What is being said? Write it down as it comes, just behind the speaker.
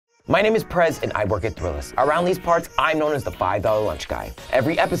My name is Prez and I work at Thrillist. Around these parts, I'm known as the $5 lunch guy.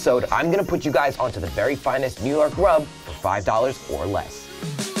 Every episode, I'm gonna put you guys onto the very finest New York rub for $5 or less.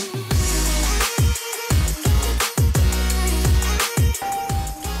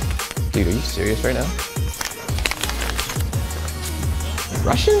 Dude, are you serious right now?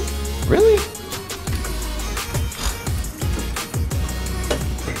 Russian? Really?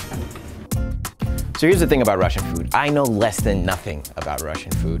 So here's the thing about Russian food. I know less than nothing about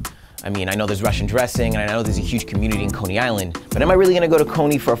Russian food. I mean, I know there's Russian dressing, and I know there's a huge community in Coney Island, but am I really gonna go to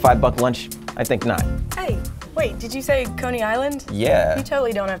Coney for a $5 lunch? I think not. Hey, wait, did you say Coney Island? Yeah. You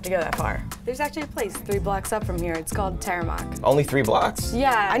totally don't have to go that far. There's actually a place 3 blocks up from here. It's called Teremok. Only 3 blocks?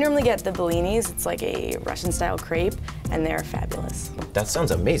 Yeah, I normally get the blinis. It's like a Russian-style crepe, and they're fabulous. That sounds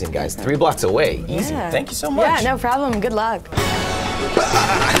amazing, guys. 3 blocks away, easy. Yeah. Thank you so much. Yeah, no problem, good luck.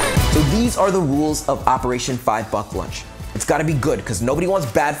 So these are the rules of Operation $5 Lunch. It's gotta be good, because nobody wants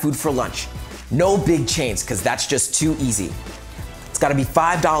bad food for lunch. No big chains, because that's just too easy. It's gotta be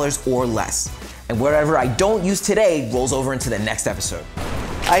 $5 or less. And whatever I don't use today rolls over into the next episode.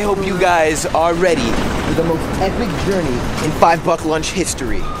 I hope you guys are ready for the most epic journey in $5 lunch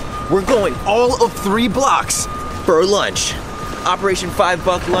history. We're going all of 3 blocks for lunch. Operation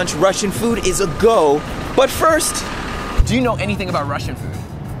 $5 Lunch Russian food is a go. But first, do you know anything about Russian food?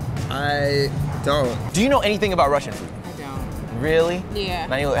 I don't. Do you know anything about Russian food? I don't. Really? Yeah.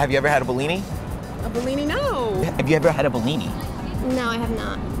 Now, have you ever had a bellini? A bellini? No. Have you ever had a bellini? No, I have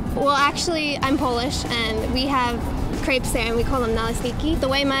not. Well, actually, I'm Polish, and we have crepes there, and we call them naleśniki. The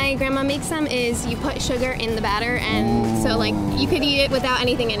way my grandma makes them is you put sugar in the batter, and so like you could eat it without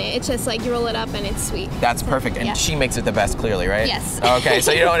anything in it. It's just like you roll it up, and it's sweet. That's perfect, and Yeah. she makes it the best, clearly, right? Yes. Okay,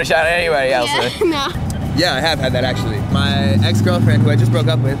 so you don't want to shout at anybody else. Yeah, no. Yeah, I have had that actually. My ex-girlfriend, who I just broke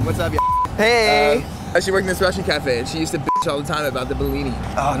up with, what's up, Hey! she worked in this Russian cafe, and she used to bitch all the time about the bellini.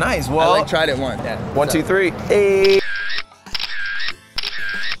 Oh, nice. I Well, like tried it once. Yeah. 1, 2, 3. Hey!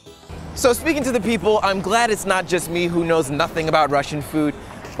 So speaking to the people, I'm glad it's not just me who knows nothing about Russian food,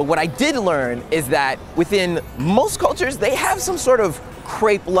 but what I did learn is that within most cultures, they have some sort of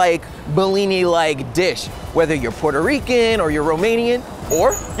crepe-like, bellini-like dish, whether you're Puerto Rican or you're Romanian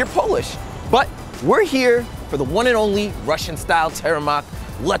or you're Polish. But we're here for the one and only Russian-style Teremok.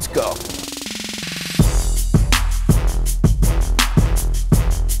 Let's go.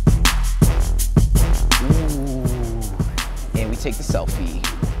 Ooh. And we take the selfie.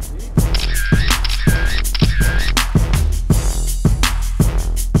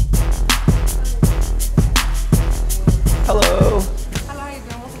 Hello. Hello, how you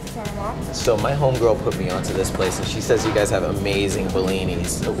doing? What's the Teremok? So my homegirl put me onto this place, and she says you guys have amazing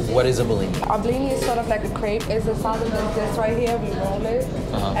bellinis. What is a bellini? Our blini is sort of like a crepe. It's the size of this right here. We roll it,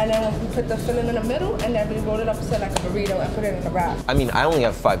 and then we put the filling in the middle, and then we roll it up to like a burrito and put it in a wrap. I mean, I only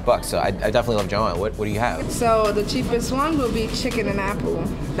have $5, so I definitely love Joanne. What do you have? So the cheapest one will be chicken and apple.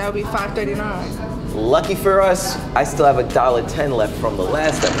 That would be $5.39. Lucky for us, I still have $1.10 left from the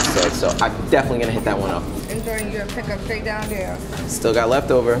last episode, so I'm definitely gonna hit that one up. Enjoying your pickup straight down there. Still got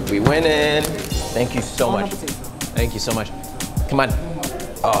leftover. We winning. Thank you so much. Thank you so much. Come on.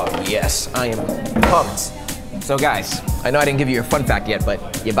 Oh yes, I am pumped. So guys, I know I didn't give you your fun fact yet, but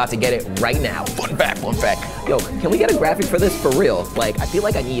you're about to get it right now. Fun fact, fun fact. Yo, can we get a graphic for this for real? Like, I feel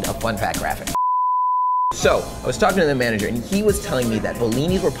like I need a fun fact graphic. So, I was talking to the manager, and he was telling me that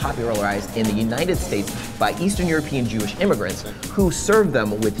bellinis were popularized in the United States by Eastern European Jewish immigrants who served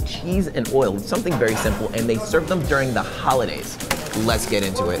them with cheese and oil, something very simple, and they served them during the holidays. Let's get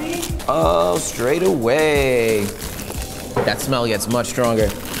into it. Oh, straight away. That smell gets much stronger.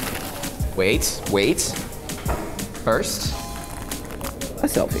 Wait. First, a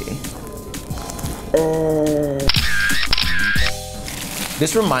selfie.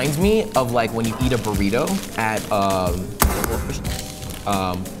 This reminds me of like when you eat a burrito at,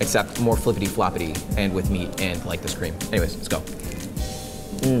 except more flippity floppity and with meat and like this cream. Anyways, let's go.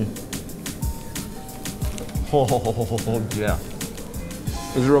 Oh, yeah.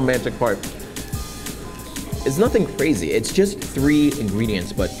 This is the romantic part. It's nothing crazy. It's just 3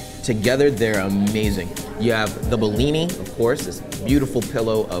 ingredients, but together they're amazing. You have the bellini, of course, this beautiful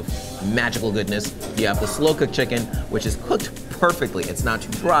pillow of magical goodness. You have the slow cooked chicken, which is cooked perfectly. It's not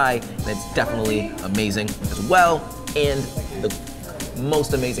too dry, and it's definitely amazing as well. And the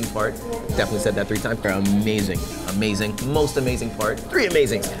most amazing part, definitely said that 3 times, they're amazing, most amazing part, 3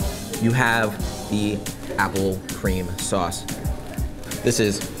 amazings. You have the apple cream sauce. This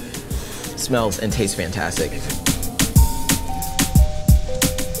smells and tastes fantastic.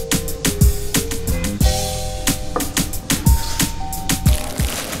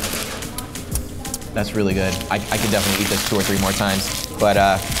 That's really good. I could definitely eat this 2 or 3 more times. But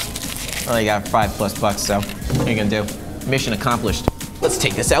I only got $5+, so what are you gonna do? Mission accomplished. Let's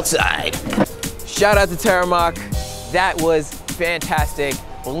take this outside. Shout out to Teremok. That was fantastic.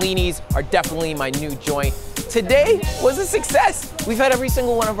 Blinis are definitely my new joint. Today was a success. We've had every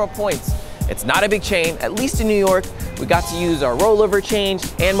single one of our points. It's not a big chain, at least in New York. We got to use our rollover change,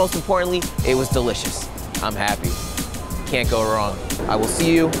 and most importantly, it was delicious. I'm happy. Can't go wrong. I will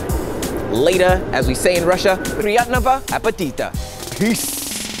see you later, as we say in Russia, Priятного аппетита. Peace.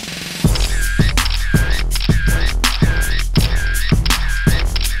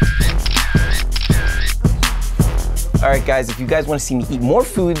 All right, guys, if you guys want to see me eat more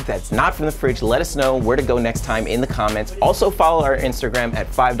food that's not from the fridge, let us know where to go next time in the comments. Also, follow our Instagram at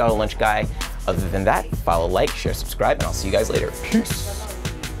 $5 Lunch Guy. Other than that, follow, like, share, subscribe, and I'll see you guys later. Peace.